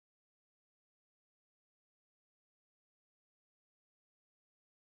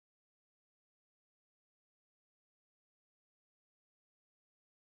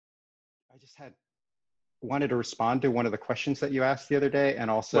just had wanted to respond to one of the questions that you asked the other day, and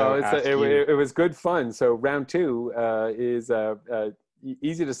Well, also ask you. it was good fun. So round two is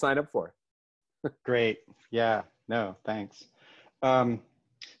easy to sign up for. Great. Yeah. No, thanks.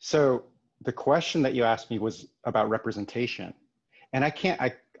 So the question that you asked me was about representation, and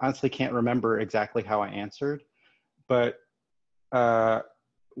I honestly can't remember exactly how I answered, but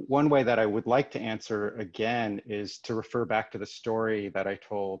one way that I would like to answer again is to refer back to the story that I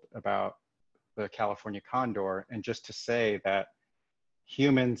told about the California condor, and just to say that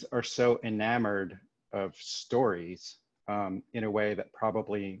humans are so enamored of stories in a way that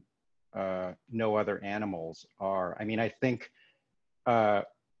probably no other animals are. I mean, I think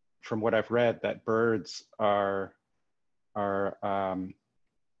from what I've read, that birds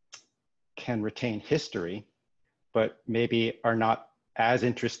can retain history, but maybe are not as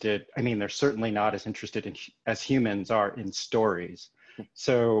interested. I mean, they're certainly not as interested in, as humans are, in stories.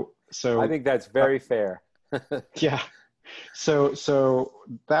 So I think that's very fair. yeah. So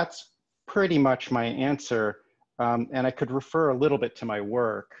that's pretty much my answer. And I could refer a little bit to my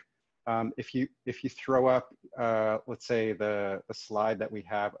work. If you throw up, let's say the slide that we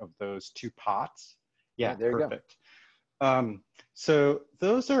have of those two pots. Yeah, there you perfect. So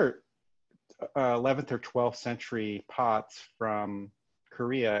those are 11th or 12th century pots from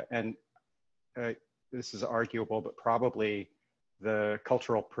Korea. And this is arguable, but probably the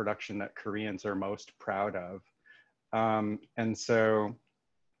cultural production that Koreans are most proud of. And so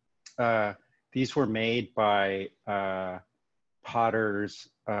these were made by potters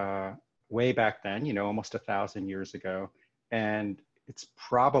way back then, you know, almost 1,000 years ago. And it's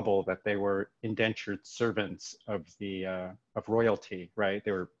probable that they were indentured servants of the of royalty, right?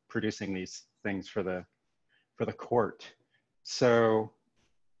 They were producing these things for the court. So,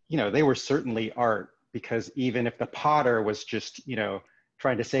 you know, they were certainly art, because even if the potter was just, you know,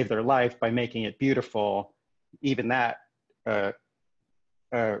 trying to save their life by making it beautiful, even that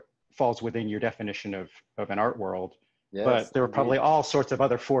falls within your definition of an art world. Yes, but there were probably all sorts of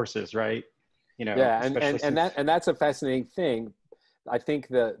other forces, right? You know, yeah, and that's a fascinating thing. I think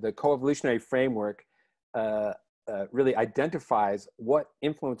the co-evolutionary framework really identifies what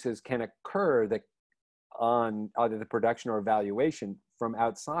influences can occur that on either the production or evaluation from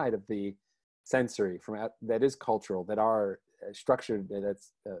outside of the sensory, that is cultural, that are structured,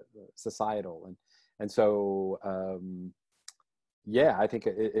 that's societal, and so yeah, I think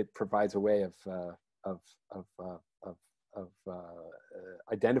it provides a way of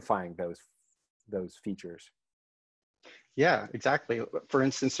identifying those features. Yeah, exactly. For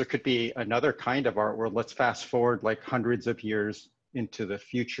instance, there could be another kind of art world. Let's fast forward like hundreds of years into the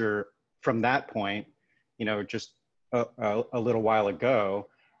future from that point, you know, just a little while ago,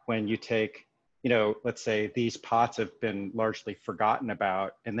 when you take, you know, let's say these pots have been largely forgotten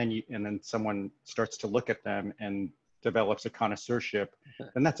about, and then someone starts to look at them and develops a connoisseurship,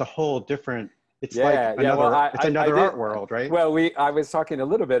 and that's a whole different, it's like another art world, right? Well, I was talking a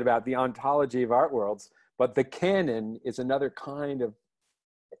little bit about the ontology of art worlds, but the canon is another kind of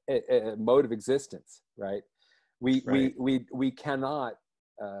a mode of existence, right? We cannot,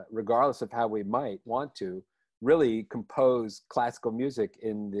 regardless of how we might want to, really compose classical music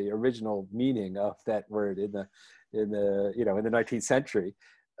in the original meaning of that word in the 19th century.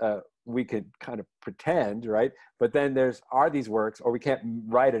 We could kind of pretend, right? But then are these works, or we can't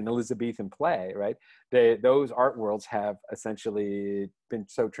write an Elizabethan play, right? Those art worlds have essentially been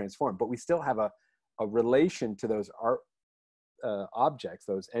so transformed, but we still have a relation to those art objects,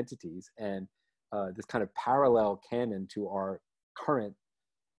 those entities, and this kind of parallel canon to our current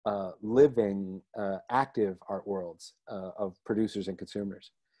living, active art worlds of producers and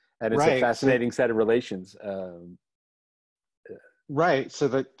consumers. And it's a fascinating set of relations. Right. So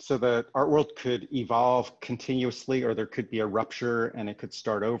the art world could evolve continuously, or there could be a rupture and it could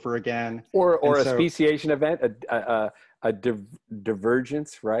start over again. Or a speciation event, a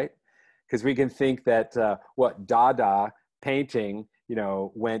divergence, right? Because we can think that Dada painting, you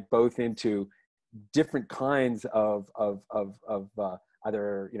know, went both into different kinds of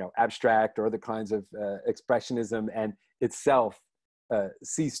either, you know, abstract or other kinds of expressionism, and itself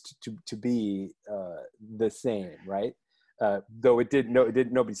ceased to be the same, right? Though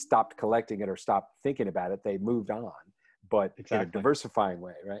nobody stopped collecting it or stopped thinking about it. They moved on, but in a diversifying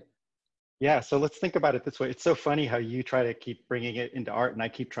way, right? Yeah, so let's think about it this way. It's so funny how you try to keep bringing it into art, and I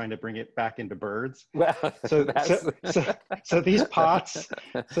keep trying to bring it back into birds. Well, so these pots,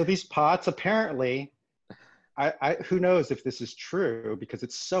 apparently, I who knows if this is true, because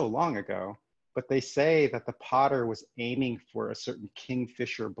it's so long ago, but they say that the potter was aiming for a certain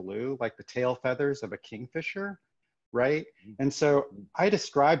kingfisher blue, like the tail feathers of a kingfisher. right? And so I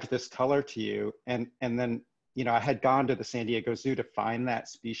described this color to you, and then, you know, I had gone to the San Diego Zoo to find that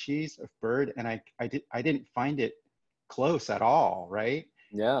species of bird, and I didn't find it close at all, right?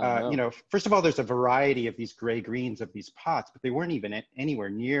 Yeah, You no. know, first of all, there's a variety of these gray greens of these pots, but they weren't even anywhere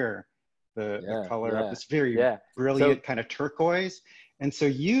near the Yeah, color of yeah, this very yeah. So brilliant kind of turquoise. And so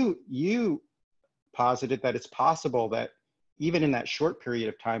you posited that it's possible that even in that short period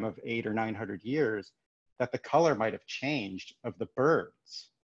of time of 800 or 900 years, that the color might have changed of the birds,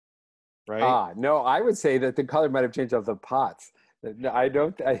 right? no, I would say that the color might have changed of the pots. No, I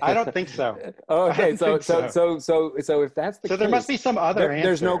don't. I don't think so. Oh, I okay, don't think so. so if that's the So there must case, be some other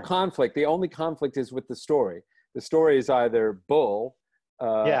there's no answer. conflict. The only conflict is with the story. The story is either bull,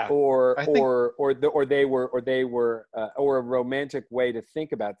 Yeah, I think, or a romantic way to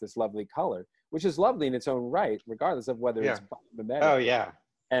think about this lovely color, which is lovely in its own right, regardless of whether yeah. it's mimetic. Oh yeah,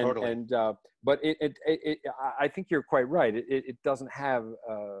 And totally. but I think you're quite right. It doesn't have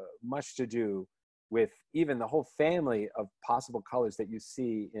much to do with even the whole family of possible colors that you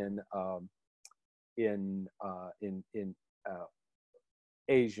see in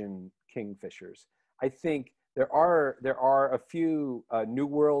Asian kingfishers. I think there are a few New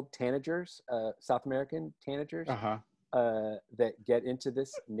World tanagers, South American tanagers, Uh-huh. that get into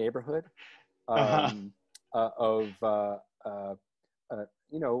this neighborhood Uh-huh. um, of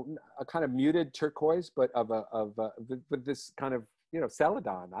you know, a kind of muted turquoise, but with this kind of, you know,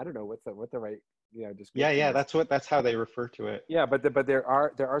 celadon. I don't know what the right, you know, Yeah, description yeah, is. that's how they refer to it. Yeah, but there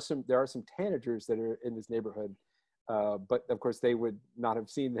are some tanagers that are in this neighborhood, but of course they would not have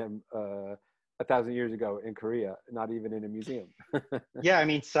seen them 1,000 years ago in Korea, not even in a museum. Yeah, I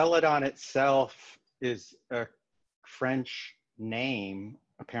mean, Celadon itself is a French name,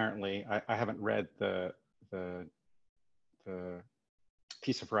 apparently. I haven't read the the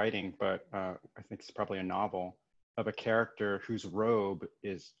piece of writing, but I think it's probably a novel of a character whose robe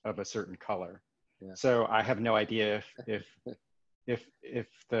is of a certain color. Yeah. So I have no idea if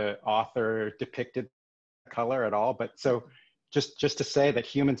the author depicted color at all. But so just to say that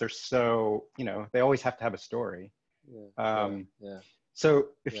humans are so, you know, they always have to have a story. Yeah, yeah, Um, yeah, so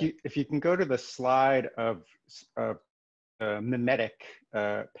yeah. if you can go to the slide of mimetic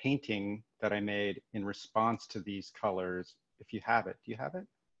painting that I made in response to these colors, if you have it, do you have it?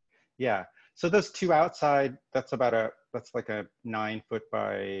 Yeah. So those two outside, that's like a 9 foot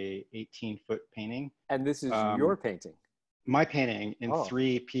by 18 foot painting. And this is your Um, painting. my painting in Oh,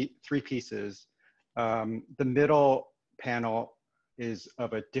 three pieces. The middle panel is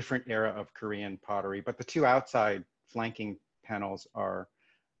of a different era of Korean pottery, but the two outside flanking panels are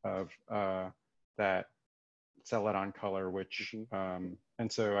of that celadon color, which, mm-hmm.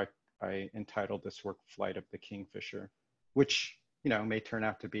 and so I entitled this work Flight of the Kingfisher, which, you know, may turn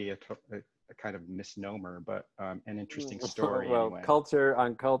out to be a kind of misnomer, but an interesting story Well, anyway. culture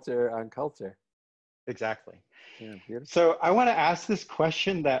on culture on culture. Exactly. Yeah, beautiful. So I want to ask this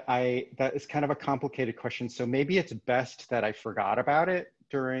question that is kind of a complicated question. So maybe it's best that I forgot about it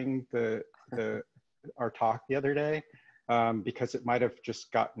during our talk the other day, because it might have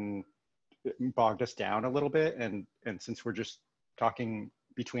just bogged us down a little bit. And since we're just talking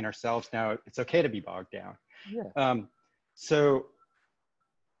between ourselves now, it's okay to be bogged down. Yeah. So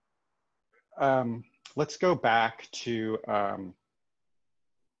let's go back to,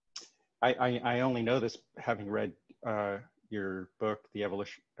 I only know this having read your book, The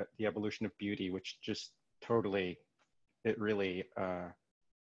Evolution of Beauty, which just totally, it really, it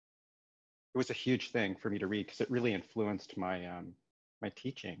was a huge thing for me to read because it really influenced my my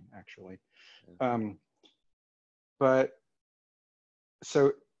teaching, actually. But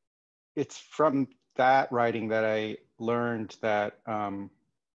so it's from that writing that I learned that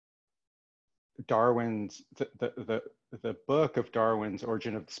Darwin's the book of Darwin's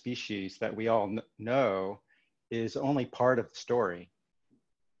Origin of the Species that we all know is only part of the story,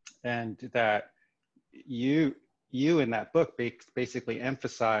 and that you in that book basically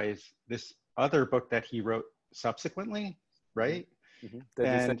emphasize this other book that he wrote subsequently, right? Mm-hmm. The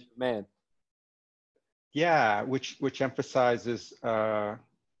Descent And of Man. yeah, which emphasizes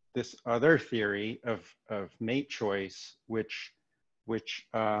this other theory of mate choice, which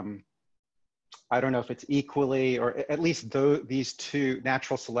I don't know if it's equally, or at least these two,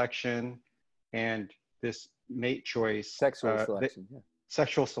 natural selection and this mate choice, Sexual selection. Yeah.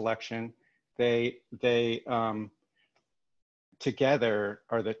 sexual selection, they together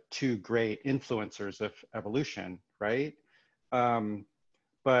are the two great influencers of evolution, right?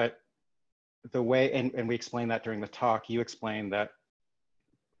 But the way, and we explained that during the talk, you explained that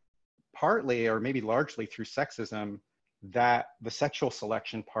partly or maybe largely through sexism, that the sexual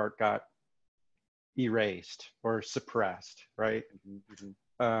selection part got erased or suppressed, right?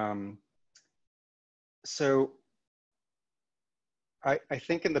 Mm-hmm, mm-hmm. So I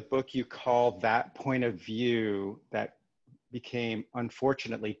think in the book you call that point of view that became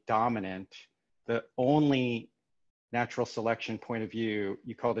unfortunately dominant, the only natural selection point of view,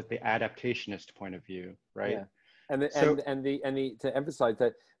 you called it the adaptationist point of view, right? Yeah, and the, So and the to emphasize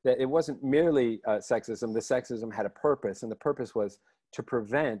that it wasn't merely sexism. The sexism had a purpose, and the purpose was to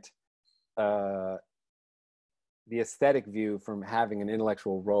prevent the aesthetic view from having an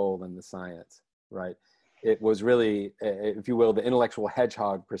intellectual role in the science, right? It was really, if you will, the intellectual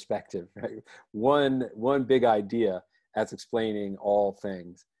hedgehog perspective, right? One big idea as explaining all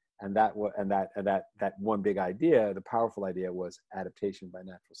things, and that one big idea, the powerful idea, was adaptation by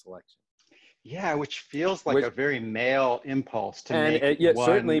natural selection. yeah, which feels like Which a very male impulse to and make yeah,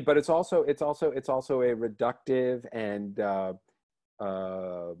 certainly, one. but it's also a reductive and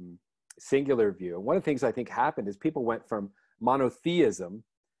singular view. And one of the things I think happened is people went from monotheism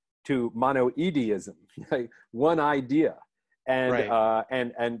to monoideism, like one idea, and Right.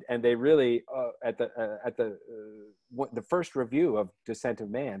 and they really at the first review of Descent of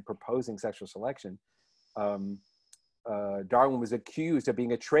Man proposing sexual selection, Darwin was accused of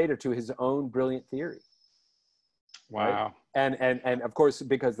being a traitor to his own brilliant theory, right? Wow. And of course,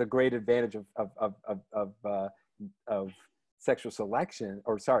 because the great advantage of sexual selection,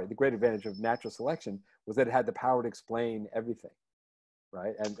 or sorry, the great advantage of natural selection was that it had the power to explain everything,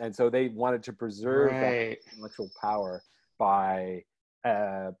 right? And so they wanted to preserve that Right. intellectual power by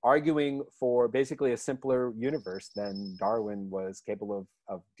arguing for basically a simpler universe than Darwin was capable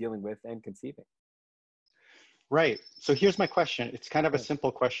of dealing with and conceiving. Right. So here's my question. It's kind of a Yeah.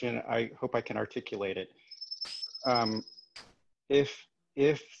 simple question. I hope I can articulate it. If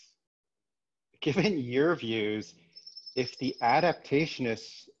given your views, if the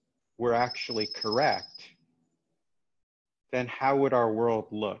adaptationists were actually correct, then how would our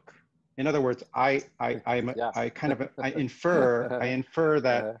world look? In other words, I Yeah. infer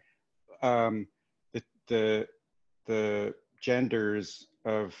that the the genders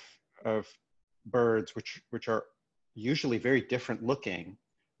of birds, which are usually very different looking,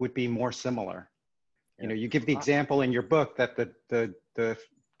 would be more similar. You know, you give the example in your book that the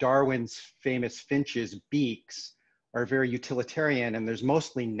Darwin's famous finches' beaks are very utilitarian, and there's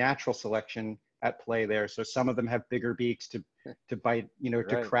mostly natural selection at play there. So some of them have bigger beaks to bite, you know,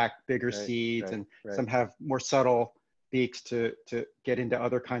 to crack bigger seeds, and some have more subtle beaks to get into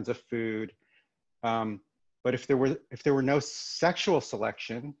other kinds of food. But if there were no sexual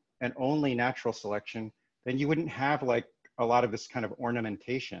selection and only natural selection, then you wouldn't have like a lot of this kind of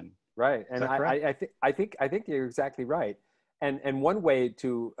ornamentation. Right, Is and that correct? I think you're exactly right. And one way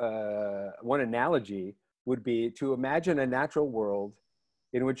to one analogy would be to imagine a natural world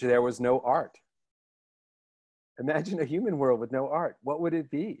in which there was no art. Imagine a human world with no art. What would it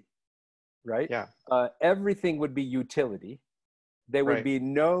be? Right? Yeah. Everything would be utility. There would Right. be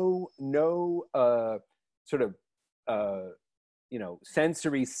no sort of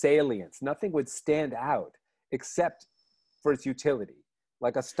sensory salience. Nothing would stand out except for its utility,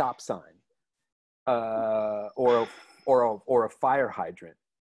 like a stop sign or a fire hydrant.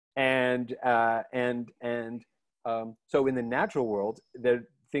 And so in the natural world,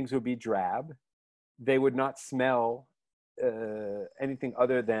 things would be drab. They would not smell anything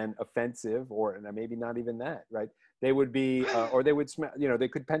other than offensive, or maybe not even that, right? They would be, or they would smell, they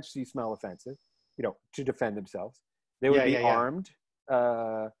could potentially smell offensive, to defend themselves. They would be armed,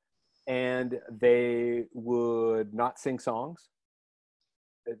 and they would not sing songs.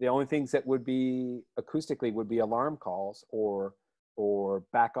 The only things that would be acoustically would be alarm calls or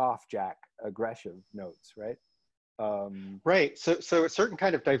back off, Jack, aggressive notes, right? Right. So a certain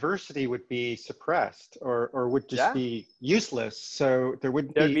kind of diversity would be suppressed or would just be useless. So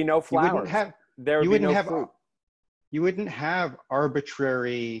there'd be no flowers. There would be no fruit. You wouldn't have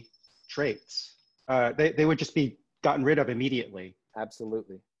arbitrary traits. They would just be gotten rid of immediately.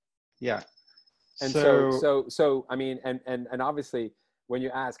 Absolutely. Yeah. And so I mean, and obviously, when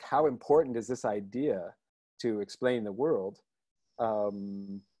you ask how important is this idea to explain the world,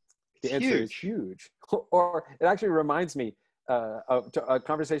 the answer is huge. Or it actually reminds me of a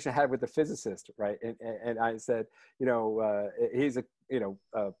conversation I had with a physicist, right? And I said, he's a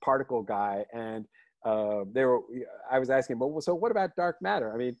particle guy, and I was asking him, well, so what about dark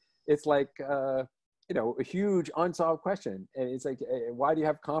matter? I mean, it's like a huge unsolved question, and it's like, why do you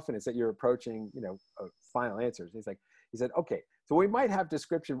have confidence that you're approaching final answers? He said, okay, so we might have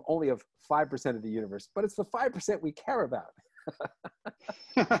description only of 5% of the universe, but it's the 5% we care about.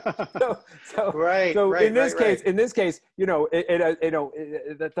 Right, so right, in this right, case, right. in this case,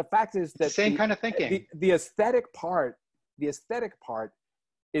 the fact is It's the that same kind of thinking. the aesthetic part,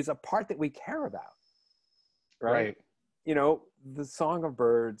 is a part that we care about, right? Right, The song of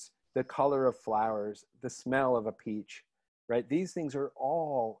birds, the color of flowers, the smell of a peach, right? These things are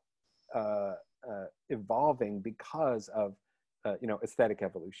all evolving because of aesthetic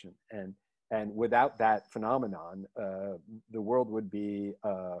evolution, and without that phenomenon, the world would be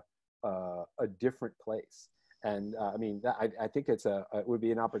a different place. And I mean, I think it would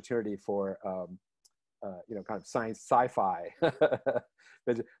be an opportunity for kind of science, sci-fi.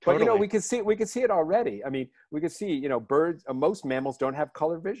 But totally. we could see it already. I mean, we could see birds. Most mammals don't have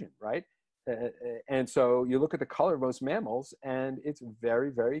color vision, right? And so you look at the color of most mammals, and it's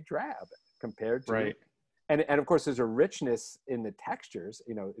very, very drab compared to. Right. And of course, there's a richness in the textures.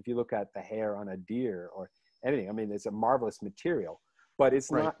 If you look at the hair on a deer or anything, I mean, it's a marvelous material, but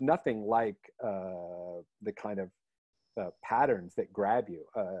it's Right. nothing like the kind of patterns that grab you.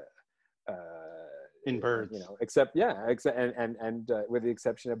 In birds. Except and with the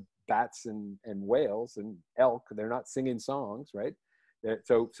exception of bats and whales and elk, they're not singing songs, right?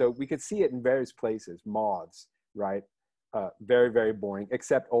 So we could see it in various places. Moths, right? Very, very boring,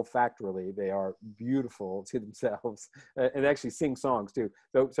 except olfactorily, they are beautiful to themselves and actually sing songs too.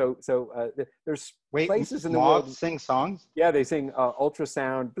 So there's places in the world. Moths sing songs? Yeah, they sing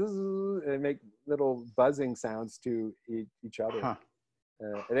ultrasound. Bzz, they make little buzzing sounds to each other. Huh.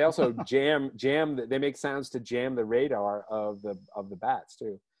 And they also jam. They make sounds to jam the radar of the bats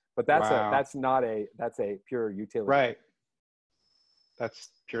too. But that's a pure utility. Right. That's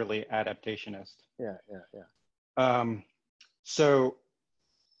purely adaptationist. Yeah. So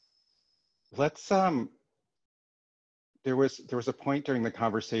let's there was a point during the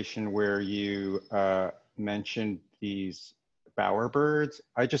conversation where you mentioned these bowerbirds.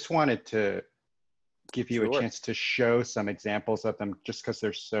 I just wanted to give you a chance to show some examples of them, just because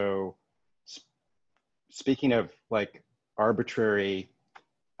they're so, speaking of like arbitrary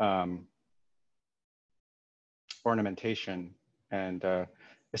ornamentation, and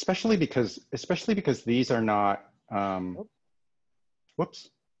especially because these are not whoops,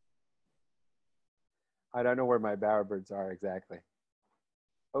 I don't know where my bowerbirds are exactly.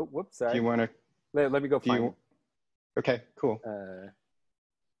 Oh, whoops, sorry. Do you want to let me go find them? Okay, cool.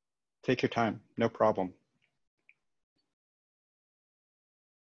 Take your time, no problem.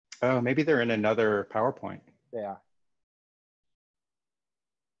 Oh, maybe they're in another PowerPoint. They are.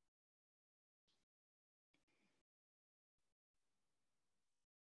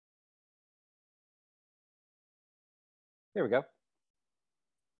 Here we go.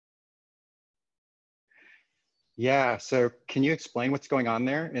 Yeah, so can you explain what's going on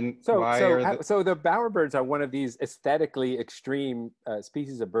there? And so the bowerbirds are one of these aesthetically extreme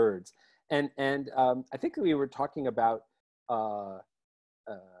species of birds, and I think we were talking about the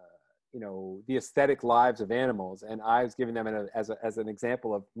aesthetic lives of animals, and I was giving them as an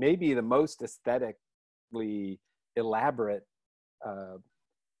example of maybe the most aesthetically elaborate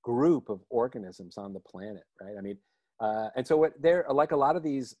group of organisms on the planet, right? I mean, and so they're like a lot of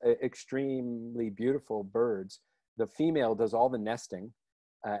these extremely beautiful birds. The female does all the nesting,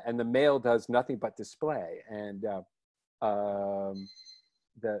 and the male does nothing but display. And the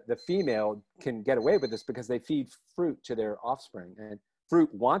female can get away with this because they feed fruit to their offspring, and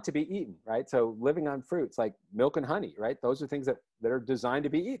fruit want to be eaten, right? So living on fruits like milk and honey, right? Those are things that are designed to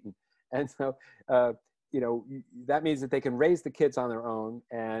be eaten. And so, that means that they can raise the kids on their own,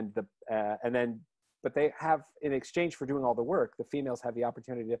 but they have, in exchange for doing all the work, the females have the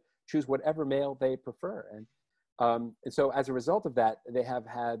opportunity to choose whatever male they prefer. And so as a result of that, they have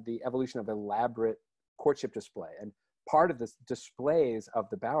had the evolution of elaborate courtship display. And part of the displays of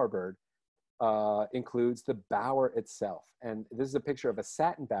the bowerbird includes the bower itself. And this is a picture of a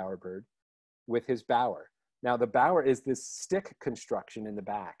satin bowerbird with his bower. Now the bower is this stick construction in the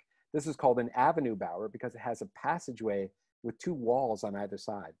back. This is called an avenue bower because it has a passageway with two walls on either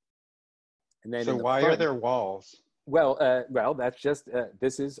side. And then so why are there walls? Well, that's just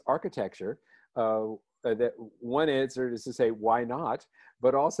this is architecture. That one answer is to say why not,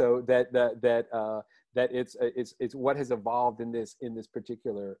 but also that it's what has evolved in this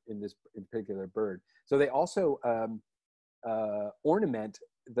particular bird. So they also ornament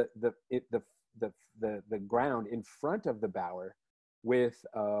the ground in front of the bower with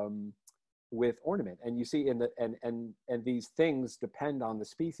ornament, and you see and these things depend on the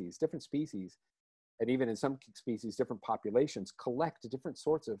species. Different species, and even in some species, different populations collect different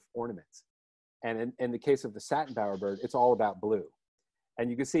sorts of ornaments. And in the case of the satin bowerbird, it's all about blue. And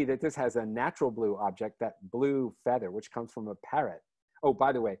you can see that this has a natural blue object, that blue feather, which comes from a parrot. Oh,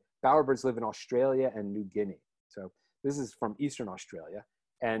 by the way, bowerbirds live in Australia and New Guinea. So this is from Eastern Australia.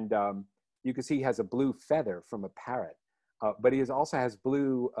 And you can see he has a blue feather from a parrot. But he also has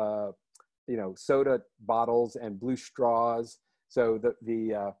blue, soda bottles and blue straws. So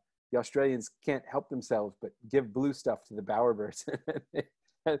the Australians can't help themselves but give blue stuff to the bowerbirds.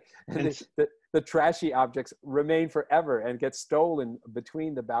 and the trashy objects remain forever and get stolen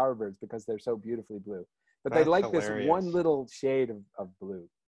between the bowerbirds because they're so beautifully blue. But they like hilarious. This one little shade of blue.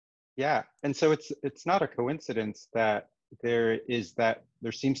 Yeah, and so it's not a coincidence that there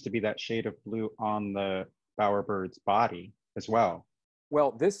seems to be that shade of blue on the bowerbird's body as well.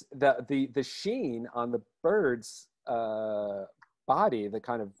 Well, the sheen on the bird's body, the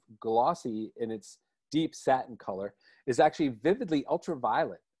kind of glossy in its deep satin color, is actually vividly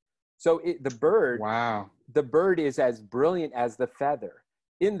ultraviolet. So the bird is as brilliant as the feather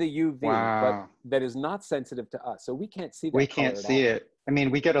in the UV, but that is not sensitive to us. So we can't see that. We can't see it. I mean,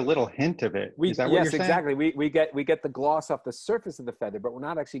 we get a little hint of it. Is that what you're saying? Yes, exactly. We get the gloss off the surface of the feather, but we're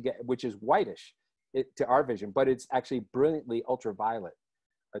not actually which is whitish to our vision, but it's actually brilliantly ultraviolet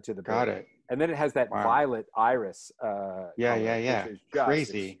to the bird. Got it. And then it has that violet iris. Color, which is just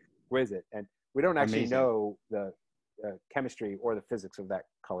crazy, exquisite. And we don't actually know the chemistry or the physics of that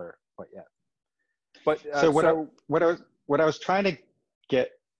color quite yet. But so what I was trying to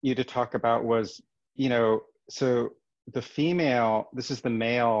get you to talk about was, so the female, this is the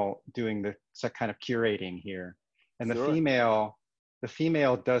male doing the kind of curating here, and the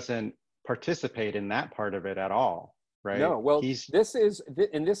female doesn't participate in that part of it at all, right? No. Well, this is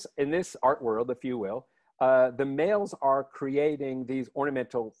in this art world, if you will. The males are creating these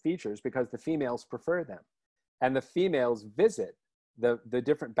ornamental features because the females prefer them, and the females visit the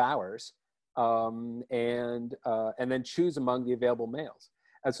different bowers and then choose among the available males.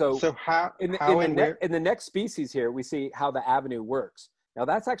 And so in the next species here, we see how the avenue works. Now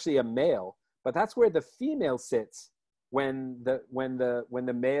that's actually a male, but that's where the female sits when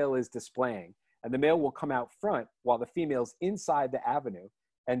the male is displaying, and the male will come out front while the female's inside the avenue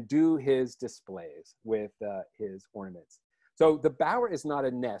and do his displays with his ornaments. So the bower is not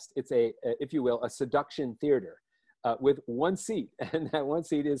a nest. It's if you will, a seduction theater with one seat, and that one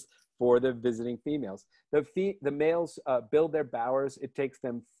seat is for the visiting females. The males build their bowers. It takes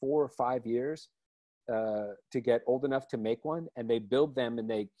them 4 or 5 years to get old enough to make one, and they build them and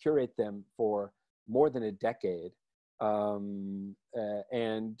they curate them for more than a decade. And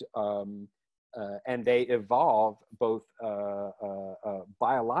they evolve both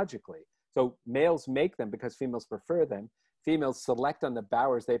biologically. So males make them because females prefer them. Females select on the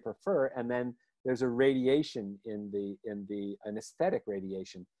bowers they prefer, and then there's a radiation an aesthetic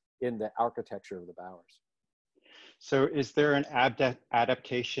radiation in the architecture of the bowers. So is there an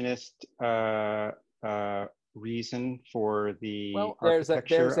adaptationist reason for the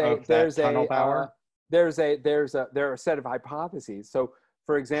architecture of that tunnel bower? There are a set of hypotheses. So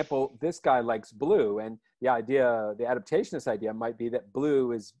for example, this guy likes blue, and the adaptationist idea might be that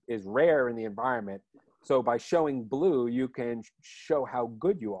blue is rare in the environment. So by showing blue, you can show how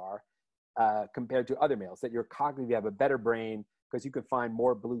good you are compared to other males, that you're cognitive, you have a better brain because you can find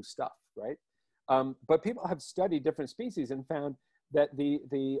more blue stuff, right? But people have studied different species and found that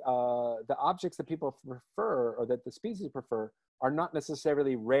the objects that people prefer, or that the species prefer, are not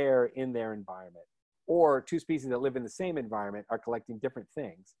necessarily rare in their environment. Or two species that live in the same environment are collecting different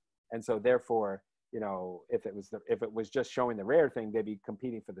things, and so therefore, if it was just showing the rare thing, they'd be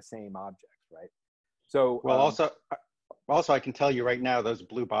competing for the same objects, right? So also I can tell you right now, those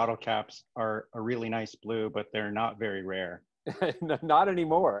blue bottle caps are a really nice blue, but they're not very rare. Not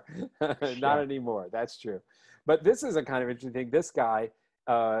anymore. Not anymore. That's true. But this is a kind of interesting thing. This guy,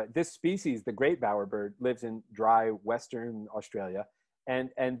 this species, the great bowerbird, lives in dry Western Australia.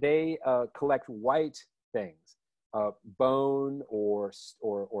 And they collect white things, bone or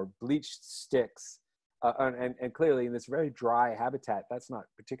bleached sticks, and clearly in this very dry habitat, that's not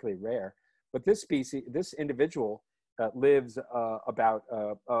particularly rare. But this individual lives about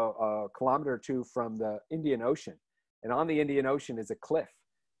a kilometer or two from the Indian Ocean, and on the Indian Ocean is a cliff,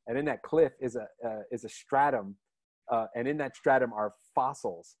 and in that cliff is a stratum, and in that stratum are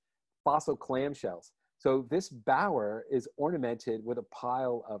fossil clamshells. So this bower is ornamented with a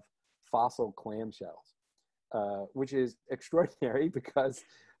pile of fossil clamshells, which is extraordinary because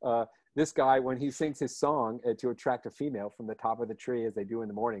this guy, when he sings his song to attract a female from the top of the tree, as they do in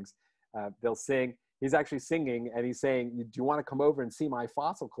the mornings, they'll sing. He's actually singing, and he's saying, "Do you want to come over and see my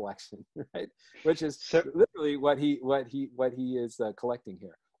fossil collection?" Right? Which is literally what he is collecting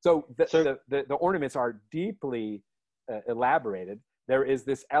here. So the ornaments are deeply elaborated. there is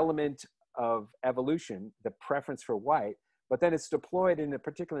this element of evolution, the preference for white, but then it's deployed in a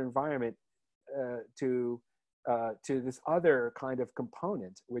particular environment to this other kind of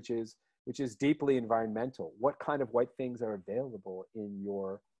component, which is deeply environmental. What kind of white things are available in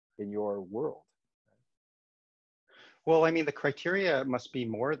your world? Well, I mean, the criteria must be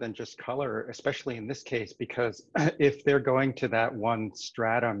more than just color, especially in this case, because if they're going to that one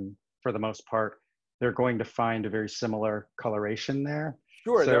stratum for the most part, they're going to find a very similar coloration there.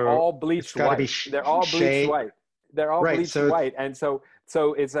 Sure, they're So all it's bleached got to be white. They're all bleached shade, white. They're all right? bleached white, and so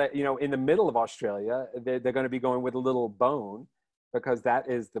it's a, you know, in the middle of Australia, they're going to be going with a little bone, because that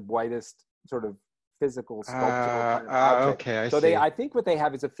is the whitest sort of physical sculptural kind of object. Okay, I So see. I think what they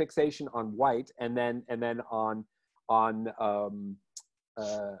have is a fixation on white, and then on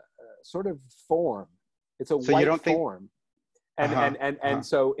sort of form. It's a So you white don't think, form, and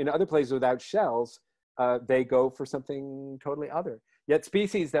so in other places without shells, they go for something totally other. Yet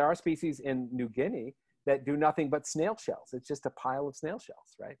there are species in New Guinea that do nothing but snail shells. It's just a pile of snail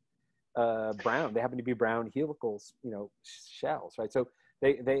shells, right? Brown. They happen to be brown helical, you know, shells, right? So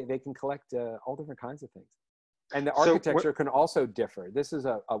they can collect all different kinds of things. And the architecture can also differ. This is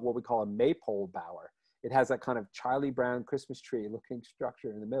a what we call a maypole bower. It has that kind of Charlie Brown Christmas tree looking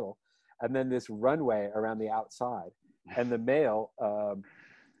structure in the middle, and then this runway around the outside. And the male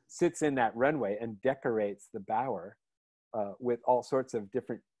sits in that runway and decorates the bower with all sorts of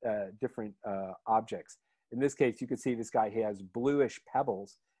different objects. In this case, you can see this guy, he has bluish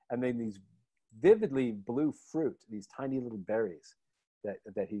pebbles, and then these vividly blue fruit, these tiny little berries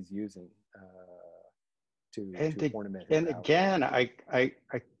that he's using to ornament his and bower. again,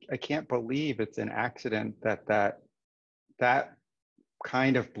 I can't believe it's an accident that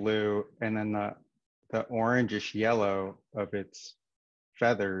kind of blue and then the orangish yellow of its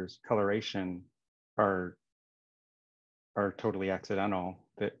feathers coloration are totally accidental.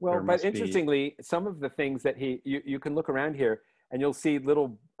 That Well, but interestingly, some of the things that you can look around here and you'll see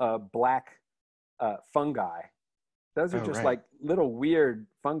little black fungi. Those are just like little weird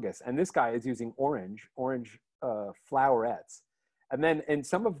fungus. And this guy is using orange flowerets. And then in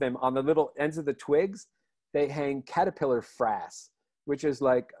some of them, on the little ends of the twigs, they hang caterpillar frass, which is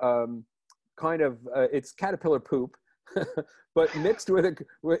like kind of, it's caterpillar poop, but mixed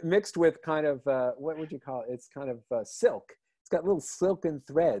with kind of, what would you call it? It's kind of silk. It's got little silken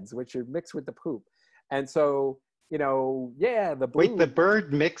threads, which are mixed with the poop. And so, you know, yeah, the blue. Wait, the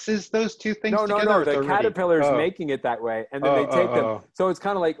bird mixes those two things together? No, the caterpillar's making it that way, and then they take them. So it's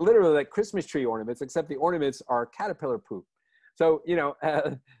kind of like literally like Christmas tree ornaments, except the ornaments are caterpillar poop. So, you know,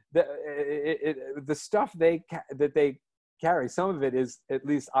 the stuff that they carry, some of it is at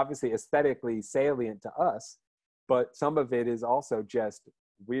least obviously aesthetically salient to us, but some of it is also just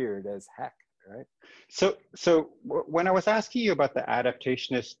weird as heck, right? So when I was asking you about the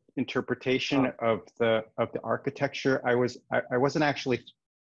adaptationist interpretation of the architecture, I wasn't actually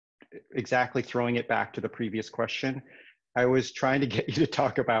exactly throwing it back to the previous question. I was trying to get you to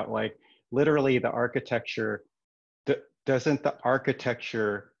talk about like literally the architecture. Doesn't the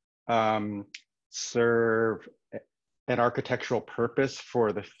architecture serve an architectural purpose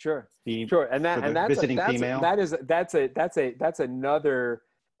for the visiting female? That's another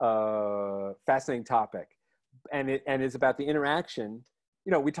fascinating topic, and it's about the interaction.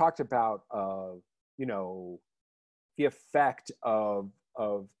 You know, we talked about you know, the effect of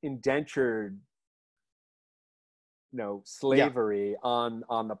indentured, you know, slavery on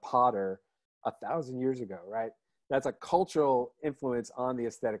the potter 1,000 years ago, right? That's a cultural influence on the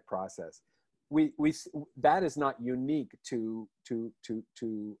aesthetic process. We that is not unique to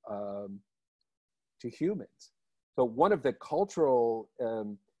humans. So one of the cultural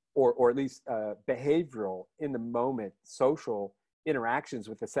or at least behavioral in the moment social interactions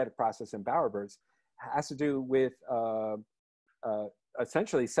with the aesthetic process in bowerbirds has to do with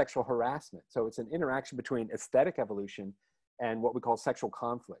essentially sexual harassment. So it's an interaction between aesthetic evolution and what we call sexual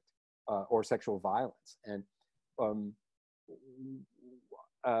conflict or sexual violence. And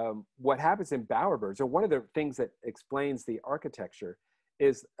what happens in bowerbirds, or one of the things that explains the architecture,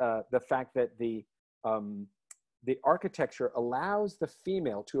 is the fact that the architecture allows the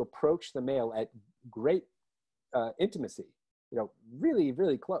female to approach the male at great intimacy, you know, really,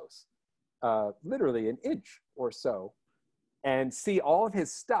 really close, literally an inch or so, and see all of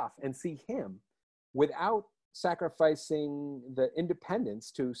his stuff and see him without sacrificing the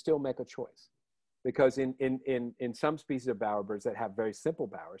independence to still make a choice. Because in some species of bowerbirds that have very simple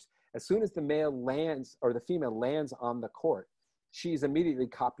bowers, as soon as the male lands or the female lands on the court, she's immediately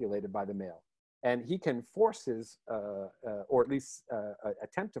copulated by the male. And he can force his, or at least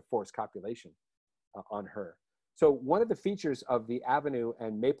attempt to force copulation on her. So one of the features of the avenue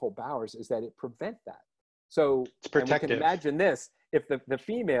and maple bowers is that it prevent that. So, It's and we can protective. imagine this, if the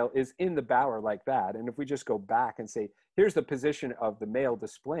female is in the bower like that, and if we just go back and say, here's the position of the male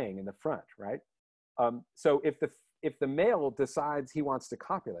displaying in the front, right? So if the male decides he wants to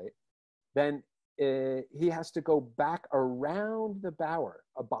copulate, then he has to go back around the bower,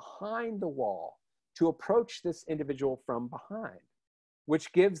 behind the wall, to approach this individual from behind,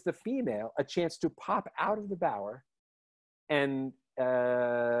 which gives the female a chance to pop out of the bower and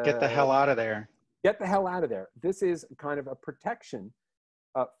Get the hell out of there. Get the hell out of there. This is kind of a protection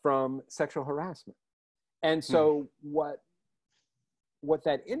from sexual harassment. And so what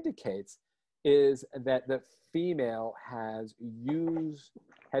that indicates is that the female has used,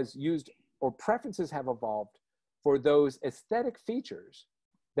 or preferences have evolved for those aesthetic features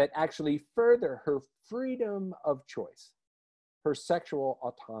that actually further her freedom of choice, her sexual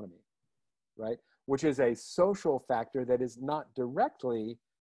autonomy, right? Which is a social factor that is not directly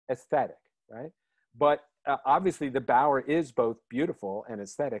aesthetic, right? But obviously the bower is both beautiful and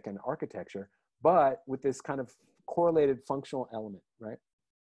aesthetic and architecture, but with this kind of correlated functional element, right?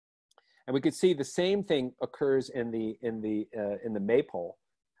 And we could see the same thing occurs in the maypole.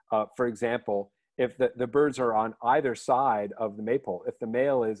 For example, if the birds are on either side of the maypole, if the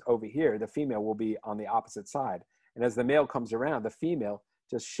male is over here, the female will be on the opposite side. And as the male comes around, the female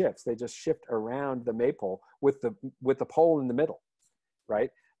just shifts. They just shift around the maypole with the pole in the middle, right?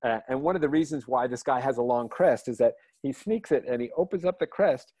 And one of the reasons why this guy has a long crest is that he sneaks it and he opens up the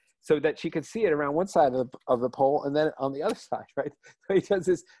crest so that she can see it around one side of the pole and then on the other side, right? So he does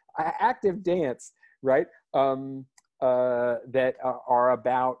this active dance, right? That are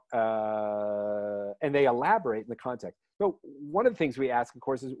about, and they elaborate in the context. So one of the things we ask, of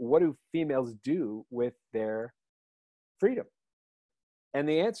course, is what do females do with their freedom? And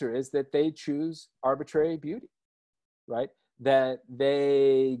the answer is that they choose arbitrary beauty, right? That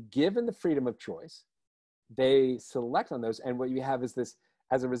they, given the freedom of choice, they select on those. And what you have is this,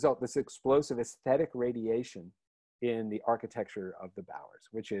 as a result, this explosive aesthetic radiation in the architecture of the bowers,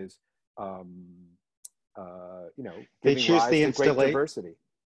 which is, They giving choose rise the to great diversity.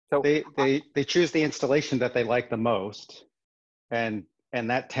 So they choose the installation that they like the most, and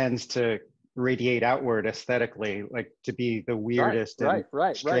that tends to radiate outward aesthetically, like to be the weirdest and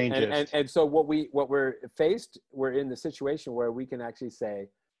strangest. And so we're in the situation where we can actually say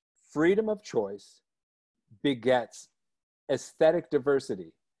freedom of choice begets aesthetic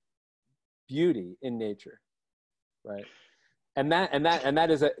diversity, beauty in nature, right? And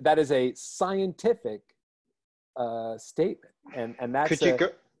that is a scientific statement, and that's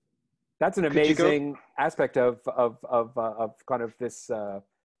an amazing aspect of kind of this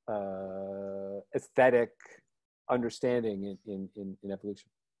aesthetic understanding in evolution.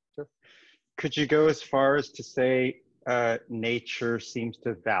 Sure. Could you go as far as to say nature seems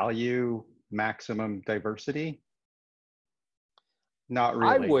to value maximum diversity? Not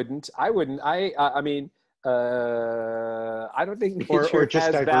really. I wouldn't. I mean, I don't think nature or just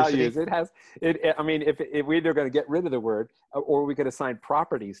has diversity. values. It has. I mean, if we're either going to get rid of the word, or we could assign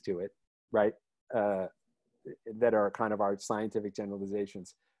properties to it, right? That are kind of our scientific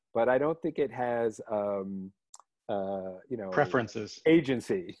generalizations. But I don't think it has, preferences,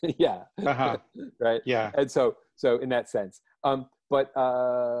 agency. Yeah. Right. Yeah. And so in that sense,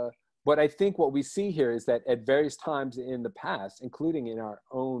 but I think what we see here is that at various times in the past, including in our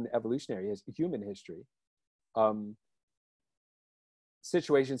own evolutionary human history,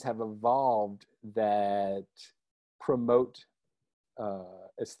 situations have evolved that promote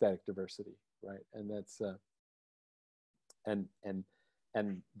aesthetic diversity, right? And that's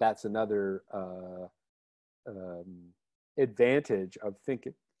and that's another advantage of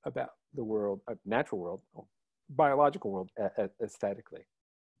thinking about the world, natural world, biological world, aesthetically.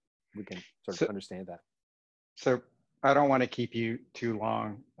 We can sort of understand that. So I don't want to keep you too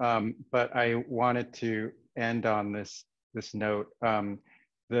long, but I wanted to end on this note.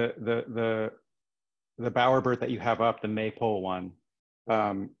 The bowerbird that you have up, the maypole one,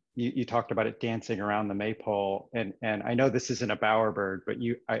 you talked about it dancing around the maypole, and I know this isn't a bowerbird, but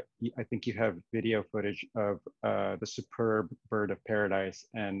I think you have video footage of the superb bird of paradise,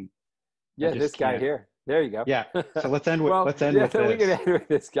 and yeah, this guy here. There you go. Yeah. So let's end with with this. We can end with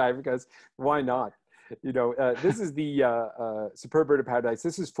this guy, because why not? This is the superb bird of paradise.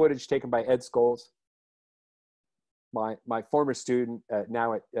 This is footage taken by Ed Scholes, my former student,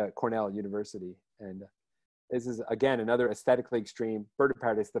 now at Cornell University, and this is, again, another aesthetically extreme bird of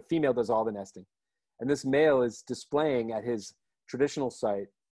paradise. The female does all the nesting. And this male is displaying at his traditional site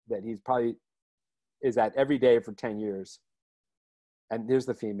that he's probably is at every day for 10 years. And here's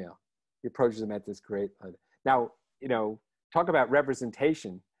the female. He approaches him at this great, Now, you know, talk about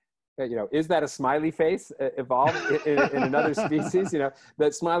representation. You know, is that a smiley face evolved in another species? You know,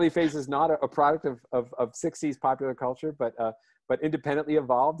 that smiley face is not a product of 60s popular culture, but independently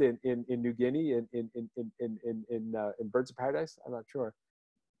evolved in New Guinea, in Birds of Paradise. I'm not sure,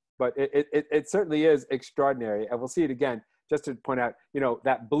 but it certainly is extraordinary. And we'll see it again. Just to point out, you know,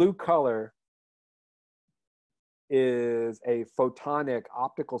 that blue color is a photonic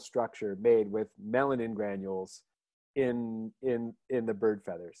optical structure made with melanin granules in the bird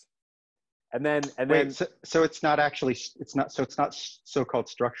feathers. And then Wait, so it's not actually, it's not so-called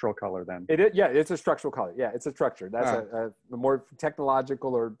structural color then? It is, yeah, it's a structural color. Yeah, it's a structure. That's a more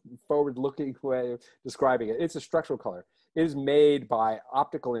technological or forward-looking way of describing it. It's a structural color. It is made by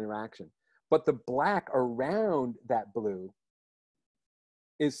optical interaction. But the black around that blue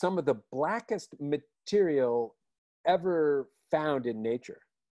is some of the blackest material ever found in nature.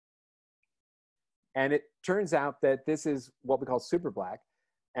 And it turns out that this is what we call super black.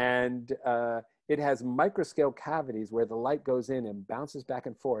 And it has microscale cavities where the light goes in and bounces back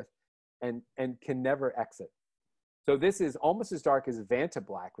and forth and can never exit. So this is almost as dark as Vanta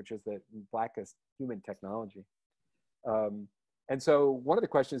black, which is the blackest human technology. And so one of the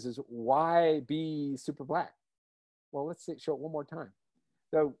questions is, why be super black? Well, let's show it one more time.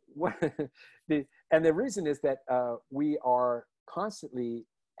 So the reason is that we are constantly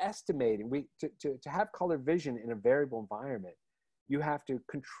estimating. To have color vision in a variable environment, you have to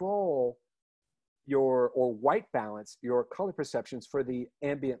control or white balance your color perceptions for the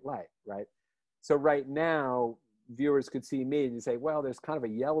ambient light, right? So right now, viewers could see me and say, well, there's kind of a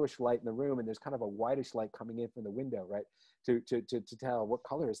yellowish light in the room and there's kind of a whitish light coming in from the window, right? To tell what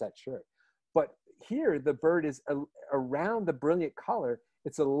color is that shirt. But here, the bird is around the brilliant color.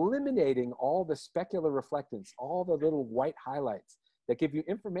 It's eliminating all the specular reflectance, all the little white highlights that give you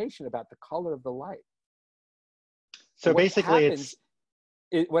information about the color of the light. So basically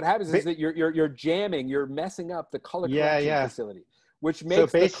what happens is that you're jamming, you're messing up the color correction facility, which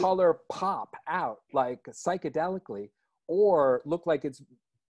makes the color pop out like psychedelically or look like it's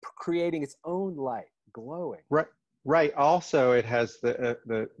creating its own light, glowing. Right. Also, it has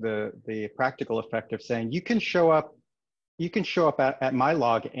the practical effect of saying you can show up at my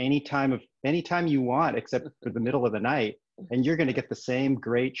log anytime you want, except for the middle of the night, and you're going to get the same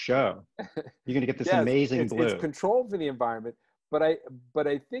great show. You're going to get this amazing blue. It's controlled for the environment, but I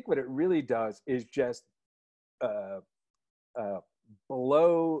think what it really does is just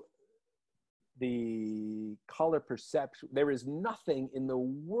below the color perception. There is nothing in the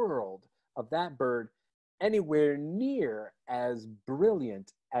world of that bird anywhere near as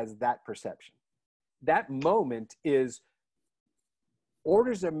brilliant as that perception. That moment is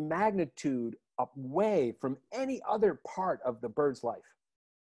orders of magnitude away from any other part of the bird's life,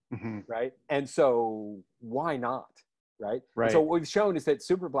 right? And so why not, right? And so what we've shown is that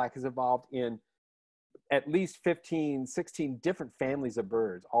super black has evolved in at least 15, 16 different families of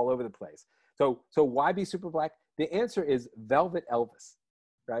birds all over the place. So why be super black? The answer is velvet Elvis,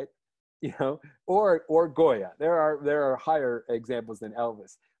 right? You know, or Goya. There are higher examples than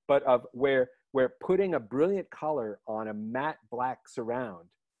Elvis, but of where putting a brilliant color on a matte black surround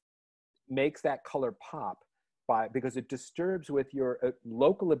makes that color pop because it disturbs with your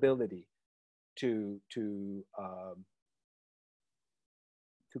local ability to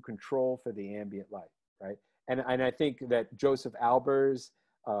control for the ambient light, right? And I think that Joseph Albers,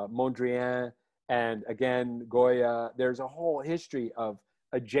 Mondrian, and again Goya, there's a whole history of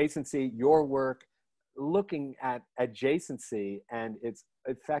adjacency. Your work looking at adjacency and its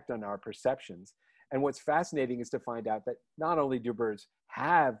effect on our perceptions. And what's fascinating is to find out that not only do birds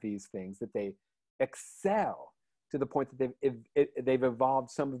have these things, that they excel to the point that they've evolved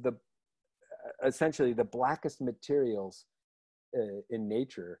some of the essentially the blackest materials in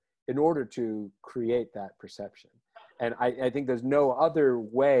nature in order to create that perception. And I think there's no other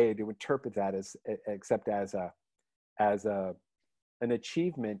way to interpret that except as an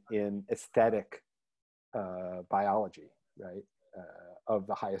achievement in aesthetic biology, right? Of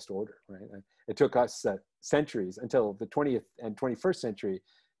the highest order, right? It took us centuries until the 20th and 21st century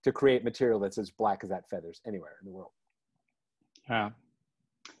to create material that's as black as that feathers anywhere in the world. Yeah,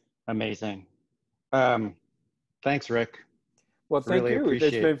 amazing. Thanks, Rick. Well, thank you.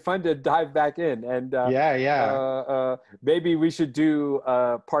 It's been fun to dive back in, and maybe we should do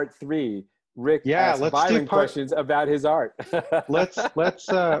part 3. Rick asks Byron questions about his art.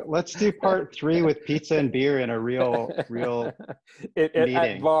 let's do part 3 with pizza and beer in a real meeting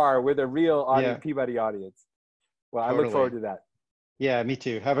at bar with a real Peabody audience. Well, totally. I look forward to that. Yeah, me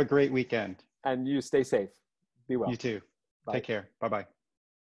too. Have a great weekend. And you stay safe. Be well. You too. Bye. Take care. Bye-bye.